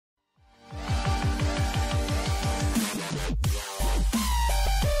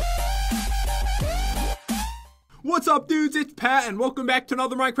what's up, dudes? It's Pat, and welcome back to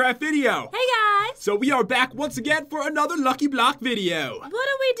another Minecraft video. Hey, guys! So we are back once again for another Lucky Block video. What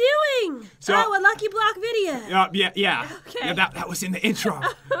are we doing? So, a Lucky Block video. Yeah. Okay. Yeah, that was in the intro.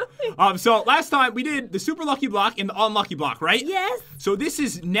 So last time we did the Super Lucky Block and the Unlucky Block, right? Yes. So this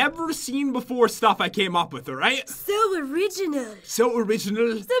is never seen before stuff I came up with, all right? So original. So original.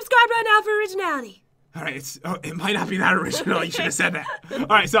 Subscribe right now for originality. All right, it might not be that original. You should have said that. All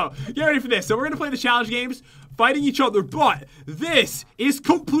right, so get ready for this. So we're going to play the challenge games, fighting each other, but this is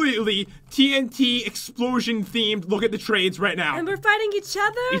completely TNT explosion themed. Look at the trades right now. And we're fighting each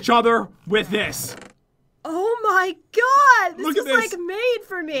other? Each other with this. Oh my god! This Look is at this. like made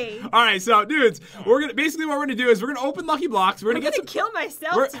for me. All right, so dudes, basically what we're gonna do is we're gonna open Lucky Blocks. We're I'm gonna kill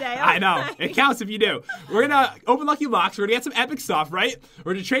myself today. I know it counts if you do. We're gonna open Lucky Blocks. We're gonna get some epic stuff, right?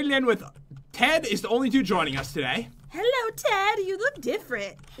 We're gonna trade it in with Ted. Is the only dude joining us today. Hello, Ted. You look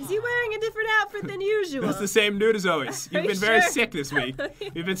different. Is he wearing a different outfit than usual? It's the same dude as always. You've been very sick this week.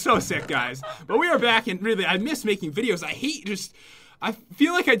 You've been so sick, guys. But we are back, and really, I miss making videos. I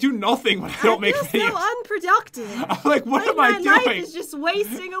feel like I do nothing when I don't make videos. So unproductive. I'm like, what am I doing? My life is just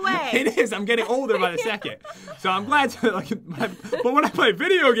wasting away. It is. I'm getting older by the second. So I'm glad to, but when I play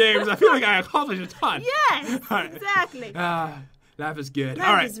video games, I feel like I accomplish a ton. Yes, Right. exactly. Life is good. Life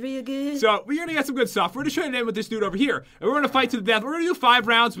All right. is real good. So we're gonna get some good stuff. We're gonna trade it in with this dude over here, and we're gonna fight to the death. We're gonna do 5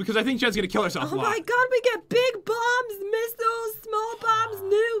 rounds because I think Jen's gonna kill herself. Oh my god, we get big bombs, missiles, small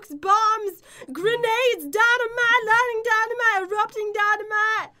bombs, nukes, bombs, grenades, dynamite, lightning dynamite, erupting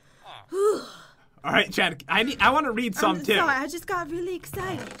dynamite. All right, Jen. I want to read some too. Sorry, I just got really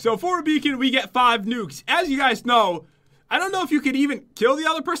excited. So for a beacon, we get 5 nukes. As you guys know, I don't know if you could even kill the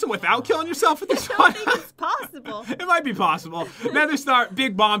other person without killing yourself at this point. I don't think it's possible. It might be possible. Nether Star,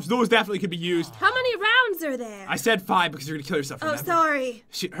 big bombs, those definitely could be used. How many rounds are there? I said 5 because you're gonna kill yourself. Oh, remember? sorry.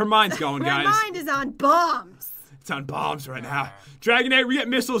 Her mind's going, guys. My mind is on bombs. It's on bombs right now. Dragonite, we get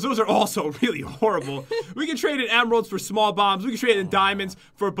missiles. Those are also really horrible. We can trade in emeralds for small bombs. We can trade in diamonds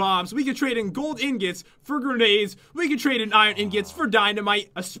for bombs. We can trade in gold ingots for grenades. We can trade in iron ingots for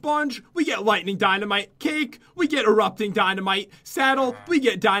dynamite. A sponge, we get lightning dynamite. Cake, we get erupting dynamite. Saddle, we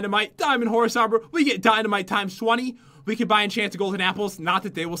get dynamite. Diamond horse armor, we get dynamite times 20. We can buy enchanted golden apples. Not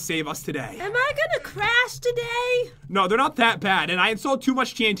that they will save us today. Am I gonna crash today? No, they're not that bad. And I installed too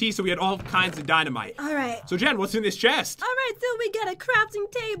much TNT, so we had all kinds of dynamite. All right. So Jen, what's in this chest? All right, so we get a crafting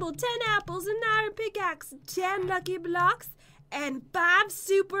table, 10 apples, an iron pickaxe, 10 lucky blocks, and 5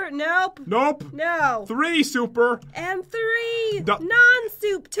 super. Nope. Nope. No. 3 super. And 3 No.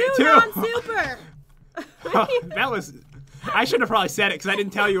 non-soup. 2 2. non-super. That was. I should have probably said it because I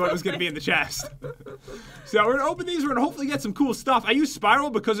didn't tell you what was going to be in the chest. So we're going to open these. We're going to hopefully get some cool stuff. I use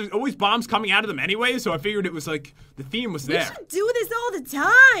Spiral because there's always bombs coming out of them anyway, so I figured it was like the theme was there. We should do this all the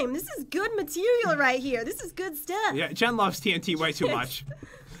time. This is good material right here. This is good stuff. Yeah, Jen loves TNT way too much.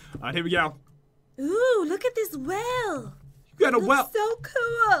 All right, here we go. Ooh, look at this well. You got a well. So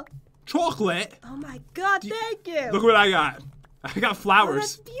cool. Chocolate. Oh my god, thank you. Look what I got. I got Oh,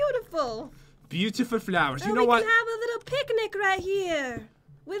 flowers. that's beautiful. Beautiful flowers. You And know what? we can have a little picnic right here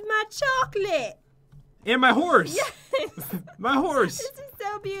with my chocolate. And my horse. Yes. My horse. This is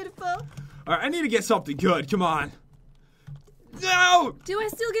so beautiful. All right, I need to get something good. Come on. No! Do I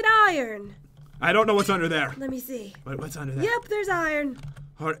still get iron? I don't know what's under there. Let me see. What's under there? Yep, there's iron.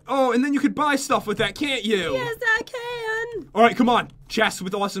 All right. Oh, and then you could buy stuff with that, can't you? Yes, I can. All right, come on. Chest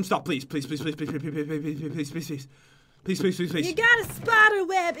with awesome stuff, please. Please, please, please, please, please, please, please, please, please, please, please. Please, please, please, please. You got a spider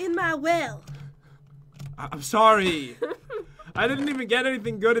web in my well. I'm sorry. I didn't even get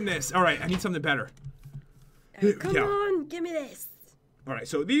anything good in this. All right, I need something better. Come on, give me this. All right,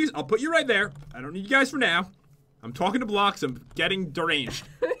 so these, I'll put you right there. I don't need you guys for now. I'm talking to blocks. I'm getting deranged.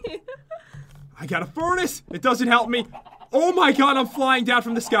 I got a furnace. It doesn't help me. Oh my god, I'm flying down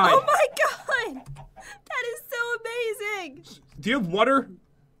from the sky. Oh my god! That is so amazing. Do you have water?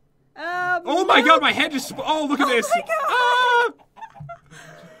 Oh my god, my head just. Oh, look at this. Oh my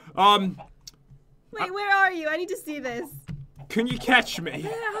god. Ah! Wait, where are you? I need to see this. Can you catch me?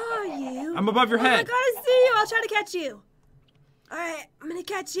 Where are you? I'm above your Oh my head. god, I see you. I'll try to catch you. All right, I'm gonna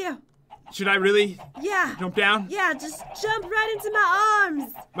catch you. Should I really Yeah. jump down? Yeah, just jump right into my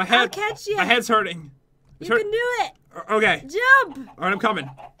arms. My head. I'll catch you. My head's hurting. It's You hurt- can do it. Okay. Jump. All right, I'm coming.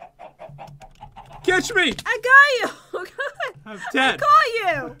 Catch me! I got you. Oh god. I'm I dead. caught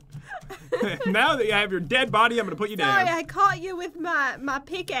you. Now that you have your dead body, I'm gonna put you Sorry, down. I caught you with my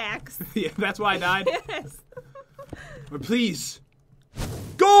pickaxe. Yeah, that's why I died. Yes. But please.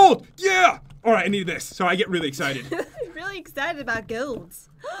 Gold! Yeah! All right, I need this, so I get really excited. I'm really excited about golds.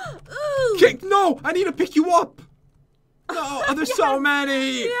 Ooh. Kick! No! I need to pick you up! No, there's so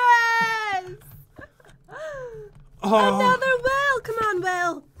many! Yes! Oh. Another well. Come on,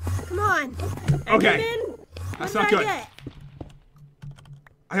 well. Come on. Okay. That's not good.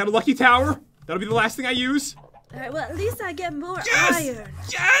 I got a lucky tower. That'll be the last thing I use. Alright, well, at least I get more Yes! iron.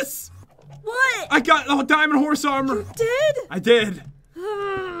 Yes! What? I got diamond horse armor. Did? I did.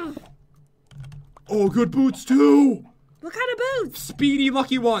 Oh, good boots too. What kind of boots? Speedy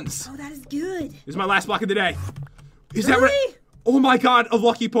lucky ones. Oh, that is good. This is my last block of the day. Is Really? that right? Oh my god, a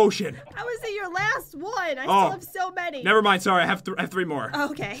lucky potion. How is it your last one? I Oh. still have so many. Never mind, sorry, I have 3 more.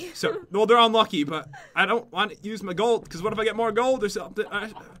 Okay. So, well, they're unlucky, but I don't want to use my gold, because what if I get more gold or something?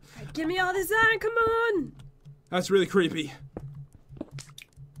 Give me all this iron, come on. That's really creepy.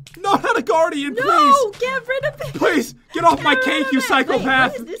 No, not a guardian, No, please! get rid of it. Please, get off my Get rid cake, of you it.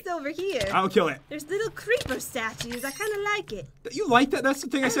 psychopath! Wait, what is this over here? I'll kill it. There's little creeper statues. I kind of like it. You like that? That's the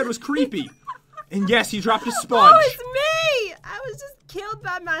thing I said was creepy. And yes, he dropped his sponge. Oh, it's me! I was just killed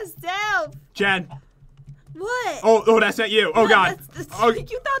by myself. Jen. What? Oh, that's not you. Oh, God. Oh,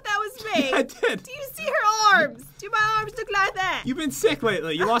 You thought that was me? I did. Do you see her arms? Do my arms look like that? You've been sick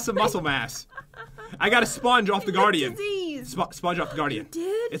lately. You lost some muscle mass. I got a sponge off the Guardian. Disease. Sponge off the Guardian.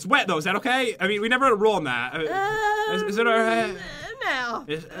 Did? It's wet, though. Is that okay? I mean, we never had a rule on that. Is it alright? No.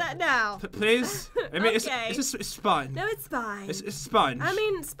 No. Please? I mean, Okay. it's a sponge. No, it's fine. It's a sponge. I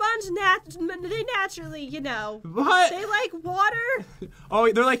mean, sponge they naturally, What? they like water.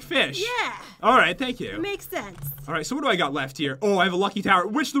 Oh, they're like fish. Yeah. All right, thank you. Makes sense. All right, so what do I got left here? Oh, I have a lucky tower,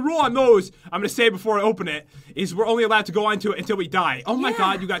 which the rule on those, I'm going to say before I open it, is we're only allowed to go onto it until we die. Oh my Yeah.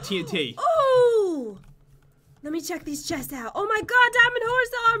 god, you got TNT. Oh! Let me check these chests out. Oh my god, diamond horse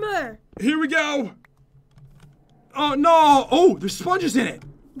armor! Here we go. Oh, no. Oh, there's sponges in it.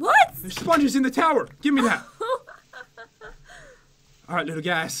 What? There's sponges in the tower. Give me that. All right, little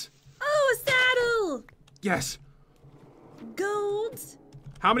guys. Oh, a saddle! Yes. Gold.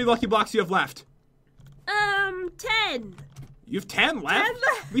 How many lucky blocks do you have left? 10. You have 10 left? 10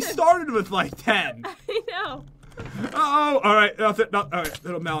 left. We started with like 10. I know. Oh, all right. All right,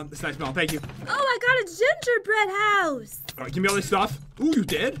 little melon. This nice melon. Thank you. Oh, I got a gingerbread house. All right, give me all this stuff. Ooh, you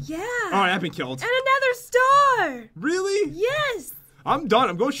did? Yeah. All right, I've been killed. And another star. Really? Yes. I'm done.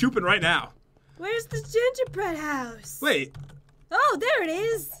 I'm going shopping right now. Where's the gingerbread house? Wait, Oh, there it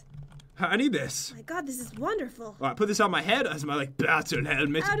is. I need this. My god, this is wonderful. All right, put this on my head as my like battle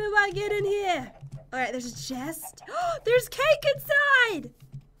helmet. How do I get in here? All right, there's a chest. There's cake inside.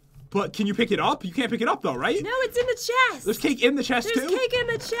 But can you pick it up? You can't pick it up though, right? No, it's in the chest. There's cake in the chest There's too? cake in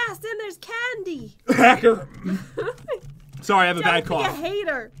the chest, and there's candy. Hacker. Sorry, I have a bad Don't be a cough.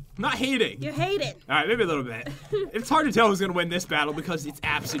 hater. I'm not hating. You hate it. All right, maybe a little bit. It's hard to tell who's gonna win this battle because it's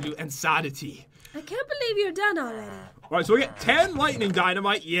absolute insanity. I can't believe you're done already. All right, so we get 10 lightning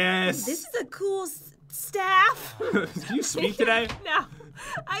dynamite. Yes. This is a cool staff. Can you speak today? No,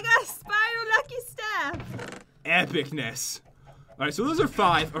 I got a spiral lucky staff. Epicness. All right, so those are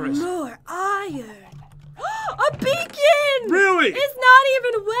 5. All right. More iron. A beacon. Really? It's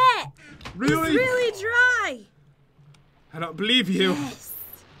not even wet. Really? It's really dry. I don't believe you. Yes.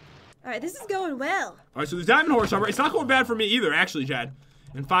 All right, this is going well. All right, so there's diamond horse armor. It's not going bad for me either, actually, Chad.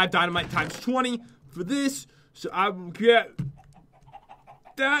 And 5 dynamite times 20 for this. So I will get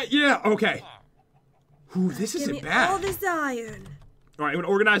that. Yeah, okay. Ooh, this Give isn't me bad. all this iron. All right, I'm gonna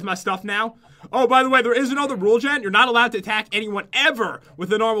organize my stuff now. Oh, by the way, there is another rule, Jen. You're not allowed to attack anyone ever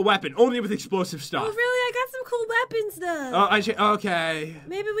with a normal weapon, only with explosive stuff. Oh, really? I got some cool weapons, though. Okay.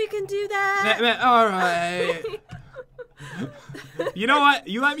 Maybe we can do that. All right. You know what?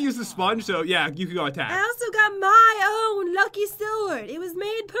 You let me use the sponge, so yeah, you can go I attack. also got my own lucky sword. It was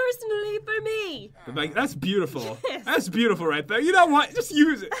made personally for me. Like, that's beautiful. Yes. That's beautiful right there. You know what? Just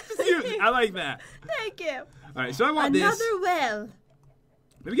use it. Just use it. I like that. Thank you. All right, so I want Another this. well.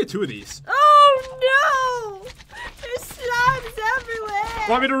 Let me get 2 of these. Oh no! There's slimes everywhere.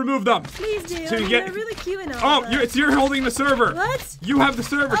 Want me to remove them? Please do. So you I mean, get- they're really cute and all. Oh, you're holding the server. What? You have the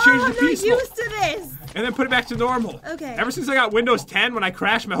server. Oh, Change I'm the not peaceful. used to this. And then put it back to normal. Okay. Ever since I got Windows 10, when I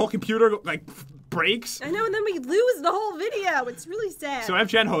crash, my whole computer like breaks. I know, and then we lose the whole video. It's really sad. So I have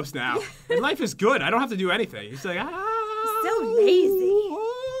Gen host now. And life is good. I don't have to do anything. It's like so lazy.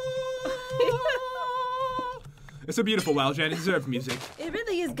 It's a beautiful well, Jen. You deserve music. It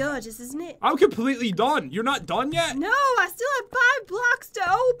really is gorgeous, isn't it? I'm completely done. You're not done yet? No, I still have 5 blocks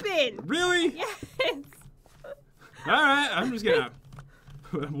to open. Really? Yes. All right. I'm just gonna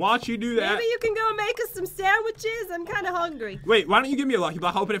watch you do that. Maybe you can go make us some sandwiches. I'm kind of hungry. Wait, why don't you give me a lucky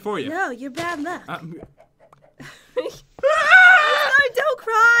block? I'll open it for you. No, you're bad luck. Um, I'm sorry, don't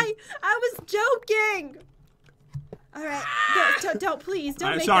cry. I was joking. All right, don't please,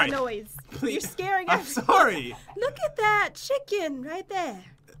 don't I'm make sorry. that noise. Please. You're scaring I'm everyone. sorry. Look at that chicken right there.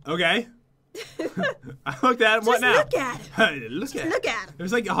 Okay. I looked at him. What Just now? look at him. Look at Look at him.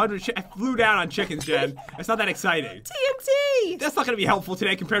 There's like 100. I flew down on chickens, Jen. That's not that exciting. TNT. That's not gonna be helpful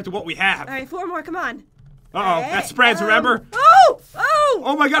today compared to what we have. All right, 4 more. Come on. Uh-oh, that spreads, remember? Oh! Oh!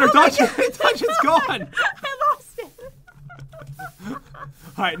 Oh my god, our dungeon, dungeon's gone! I lost it.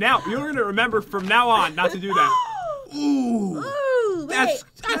 Alright, now, you're gonna remember from now on not to do that. Ooh! Ooh, That's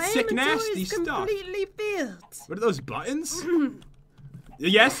wait. My sick, inventory nasty is stuff. completely filled. What are those buttons?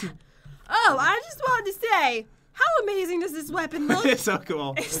 Yes? Oh, I just wanted to say, how amazing does this weapon look? It's so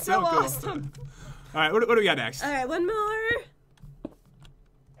cool. It's so cool. awesome. Alright, what do we got next? All right, one more.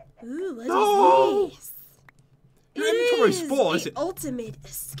 Ooh, what is No! this? Your It inventory's is full, the is it? ultimate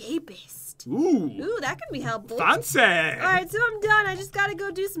escapist. Ooh! Ooh, that could be helpful. Fancy! Alright, so I'm done. I just gotta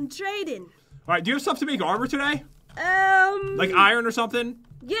go do some trading. Alright, do you have stuff to make armor today? Like Like iron or something?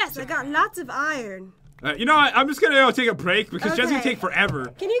 Yes, I got lots of iron. You know what? I'm just gonna go take a break because Jen's gonna Okay. take forever.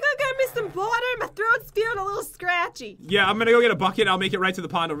 Can you go get me some water? My throat's feeling a little scratchy. Yeah, I'm gonna go get a bucket. I'll make it right to the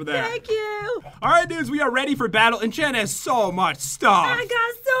pond over there. Thank you. Alright, dudes, we are ready for battle, and Jen has so much stuff. I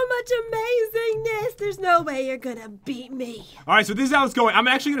got so much amazingness. There's no way you're gonna beat me. Alright, so this is how it's going. I'm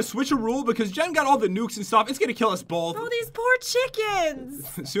actually gonna switch a rule because Jen got all the nukes and stuff. It's gonna kill us both. Oh, these poor chickens.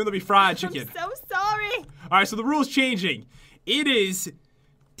 Soon they'll be fried chicken. I'm so sorry. Alright, so the rule's changing. It is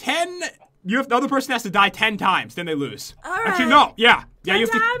 10. The other person has to die 10 times, then they lose. Actually, Alright. no. Yeah. Yeah, 10 you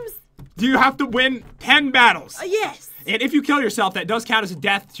have times? you have to win 10 battles. Yes. And if you kill yourself, that does count as a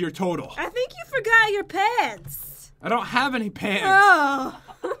death to your total. I think you forgot your pants. I don't have any pants. Oh.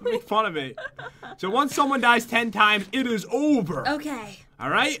 Make fun of me. So once someone dies 10 times, it is over. Okay.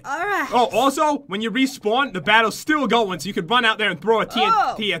 Alright? Alright. Oh, also, when you respawn, the battle's still going, so you could run out there and throw a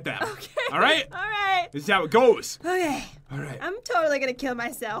TNT Oh. at them. Okay. Alright? Alright. This is how it goes. Okay. Alright. I'm totally gonna kill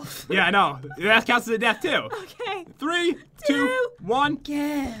myself. Yeah, I know. That counts as a death, too. Okay. 3, 2, 1.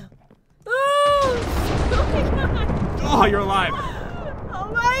 Go. Oh. Oh my god. Oh, you're alive. Oh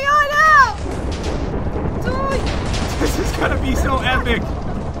my god, no! Oh, This is gonna be so epic.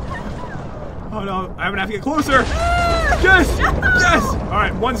 Oh no, I'm gonna have to get closer. Yes! Yes!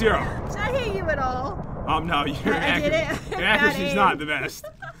 Alright, 1-0. did I hit you at all? No, your I did it. your accuracy's Bad not aim. the best.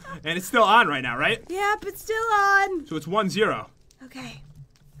 And it's still on right now, right? Yep, it's still on. So it's 1-0. Okay.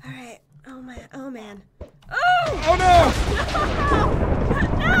 Alright. Oh my, oh man. Oh! Oh no!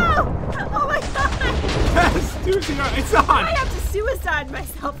 No! Oh my god! Yes! 2-0. It's on! I have to suicide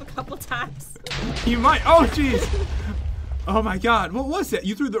myself a couple times. You might. Oh, jeez. Oh my god. What was it?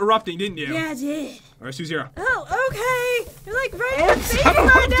 You threw the erupting, didn't you? Yeah, I did. Alright, 2-0. Oh, okay. You're like right in Oh, the face son of a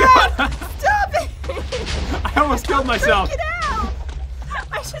right now. gun. Stop it. I almost killed myself. Freak it out.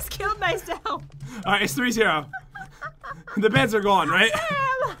 I just killed myself. Alright, it's 3-0. The beds are gone, right?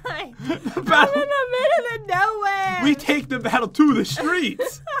 Where am I? I'm battle- in the middle of nowhere. We take the battle to the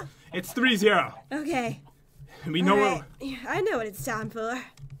streets. It's 3-0. Okay. We know Alright. I know what it's time for.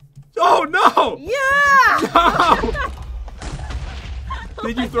 Oh no! Yeah! No!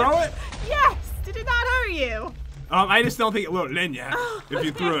 Did you throw it? Yes! Did it not hurt you? I just don't think it loaded in yet. Oh, If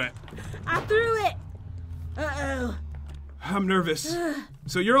you threw it. I threw it. Uh-oh. I'm nervous.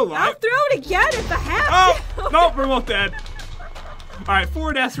 So you're I'll alive? throw it again if I have Oh! to. Nope, we're both dead. Alright,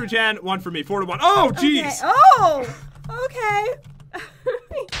 4 deaths for Jen, 1 for me. 4-1. Oh, jeez! Okay. Oh! Okay.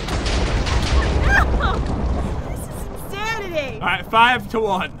 No! This is insanity. Alright,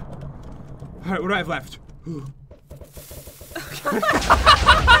 5-1. Alright, what do I have left?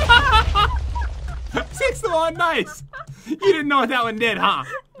 6-1, nice! You didn't know what that one did, huh?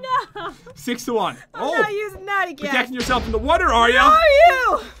 No. 6-1. I'm not using that again. Protecting yourself in the water, are ya? Are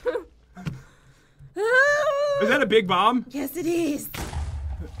you? Is that a big bomb? Yes, it is.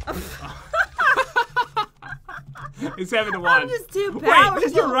 It's 7-1. I'm just too Wait, powerful.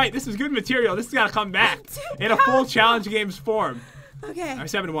 you're right. This is good material. This has got to come back too in a full powerful. challenge games form. Okay. All right,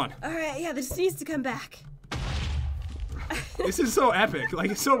 7-1. All right. Yeah, this needs to come back. This is so epic.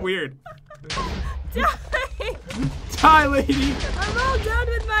 Like, it's so weird. Die. Die, lady. I'm all done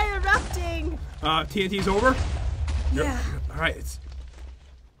with my erupting. TNT's over. Yeah. All right,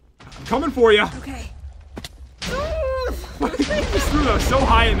 I'm coming for you. Okay. You just threw those so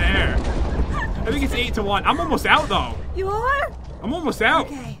high in the air. I think it's 8-1. I'm almost out though. You are? I'm almost out.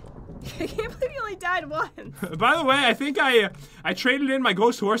 Okay. I can't believe you only died once. By the way, I think I traded in my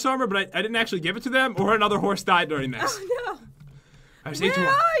ghost horse armor, but I didn't actually give it to them, or another horse died during this. Oh no. I was Where 8-1.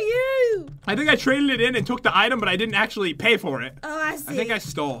 are you? I think I traded it in and took the item, but I didn't actually pay for it. Oh, I see. I think I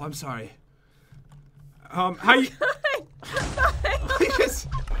stole. I'm sorry. How you? It's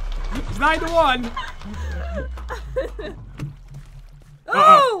 9-1.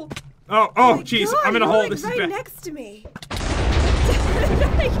 Oh! Oh, my jeez. God, I'm in a you're hole. like This right is bad. next to me.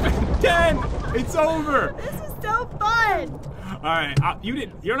 10. It's over. This is so fun. All right,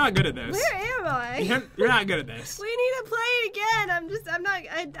 you're not good at this. Where am I? You're not good at this. We need to play it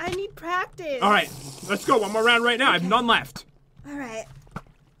again. I need practice. All right, let's go. One more round right now. I have none left. All right.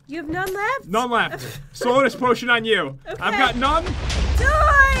 You have none left? None left. Slowness potion on you. Okay. I've got none.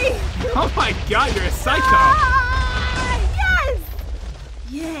 Die! Oh my god, you're a psycho. Yes!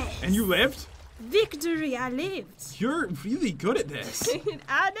 Yes. And you lived? Victory, I lived. You're really good at this.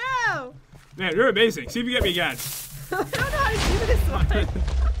 I know. Man, you're amazing. See if you get me again. I don't know how to do this one.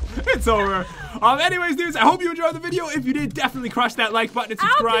 It's over. Anyways, dudes, I hope you enjoyed the video. If you did, definitely crush that like button and I'll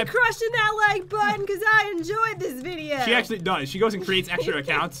subscribe. be crushing that like button because I enjoyed this video. She actually does. She goes and creates extra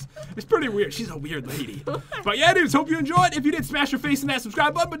accounts. It's pretty weird. She's a weird lady. But yeah, dudes, hope you enjoyed. If you did, smash your face in that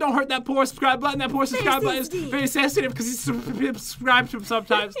subscribe button, but don't hurt that poor subscribe button. That poor subscribe button is very sensitive because he's subscribed to him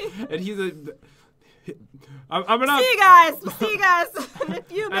sometimes. And he's a... I'm gonna... See you guys. See you guys in a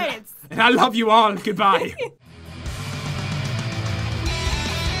few minutes. And I love you all. Goodbye.